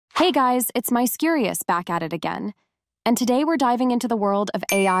Hey guys, it's Myscurious back at it again. And today we're diving into the world of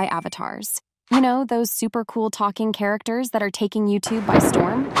AI avatars. You know, those super cool talking characters that are taking YouTube by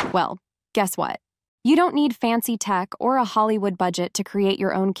storm? Well, guess what? You don't need fancy tech or a Hollywood budget to create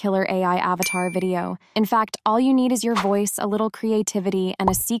your own killer AI avatar video. In fact, all you need is your voice, a little creativity, and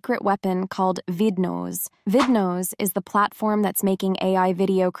a secret weapon called Vidnoz. Vidnoz is the platform that's making AI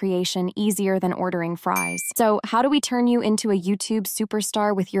video creation easier than ordering fries. So, how do we turn you into a YouTube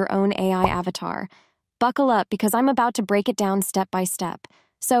superstar with your own AI avatar? Buckle up because I'm about to break it down step by step.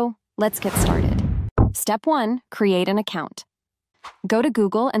 So, let's get started. Step 1, create an account. Go to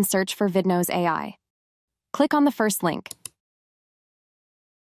Google and search for Vidnoz AI. Click on the first link.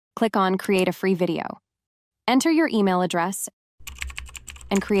 Click on Create a Free Video. Enter your email address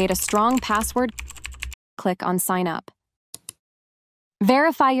and create a strong password. Click on Sign Up.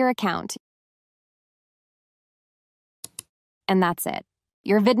 Verify your account. And that's it.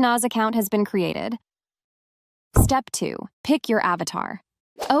 Your Vidnoz account has been created. Step 2, pick your avatar.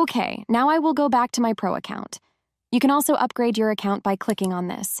 Okay, now I will go back to my Pro account. You can also upgrade your account by clicking on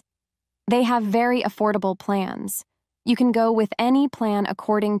this. They have very affordable plans. You can go with any plan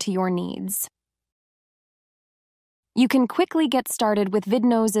according to your needs. You can quickly get started with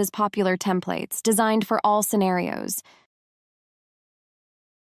Vidnoz's popular templates designed for all scenarios.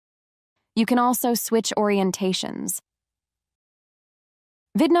 You can also switch orientations.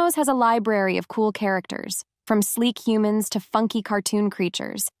 Vidnoz has a library of cool characters, from sleek humans to funky cartoon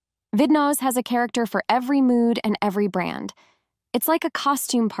creatures. Vidnoz has a character for every mood and every brand. It's like a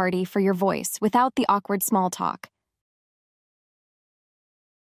costume party for your voice without the awkward small talk.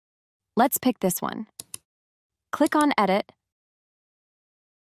 Let's pick this one. Click on Edit,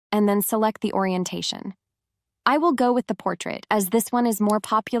 and then select the orientation. I will go with the portrait, as this one is more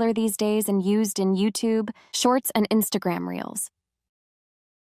popular these days and used in YouTube, Shorts, and Instagram Reels.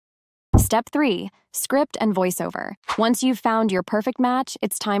 Step 3, script and voiceover. Once you've found your perfect match,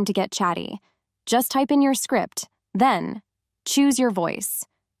 it's time to get chatty. Just type in your script, then choose your voice.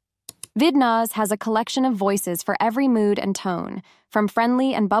 Vidnoz has a collection of voices for every mood and tone, from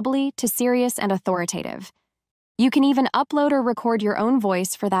friendly and bubbly to serious and authoritative. You can even upload or record your own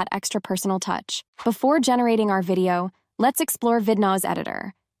voice for that extra personal touch. Before generating our video, let's explore Vidnoz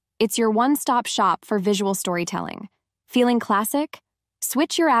Editor. It's your one-stop shop for visual storytelling. Feeling classic?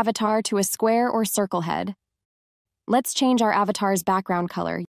 Switch your avatar to a square or circle head. Let's change our avatar's background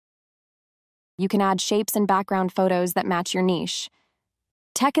color. You can add shapes and background photos that match your niche.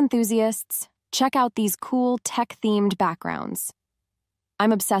 Tech enthusiasts, check out these cool tech-themed backgrounds.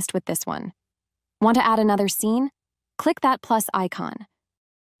 I'm obsessed with this one. Want to add another scene? Click that plus icon.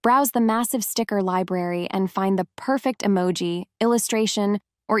 Browse the massive sticker library and find the perfect emoji, illustration,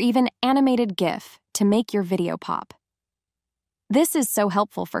 or even animated GIF to make your video pop. This is so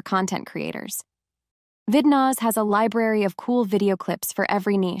helpful for content creators. Vidnoz has a library of cool video clips for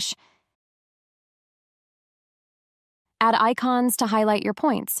every niche. Add icons to highlight your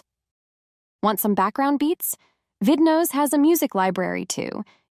points. Want some background beats? Vidnoz has a music library too.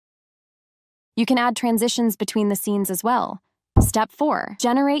 You can add transitions between the scenes as well. Step 4,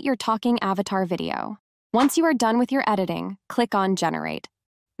 generate your talking avatar video. Once you are done with your editing, click on Generate.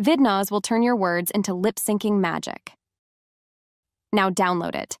 Vidnoz will turn your words into lip-syncing magic. Now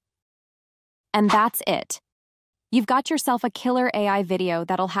download it. And that's it. You've got yourself a killer AI video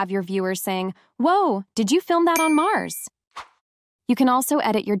that'll have your viewers saying, "Whoa, did you film that on Mars?" You can also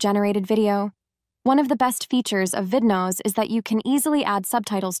edit your generated video. One of the best features of Vidnoz is that you can easily add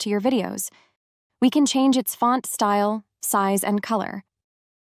subtitles to your videos. We can change its font style, size, and color.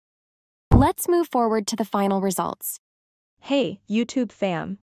 Let's move forward to the final results. Hey, YouTube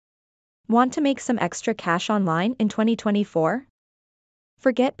fam. Want to make some extra cash online in 2024?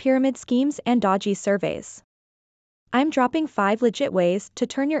 Forget pyramid schemes and dodgy surveys. I'm dropping 5 legit ways to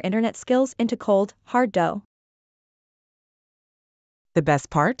turn your internet skills into cold, hard dough. The best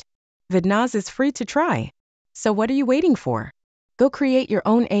part? Vidnoz is free to try. So what are you waiting for? Go create your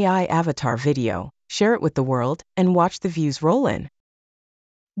own AI avatar video, share it with the world, and watch the views roll in.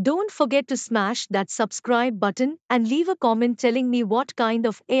 Don't forget to smash that subscribe button and leave a comment telling me what kind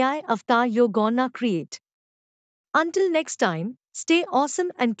of AI avatar you're gonna create. Until next time, stay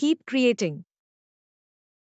awesome and keep creating.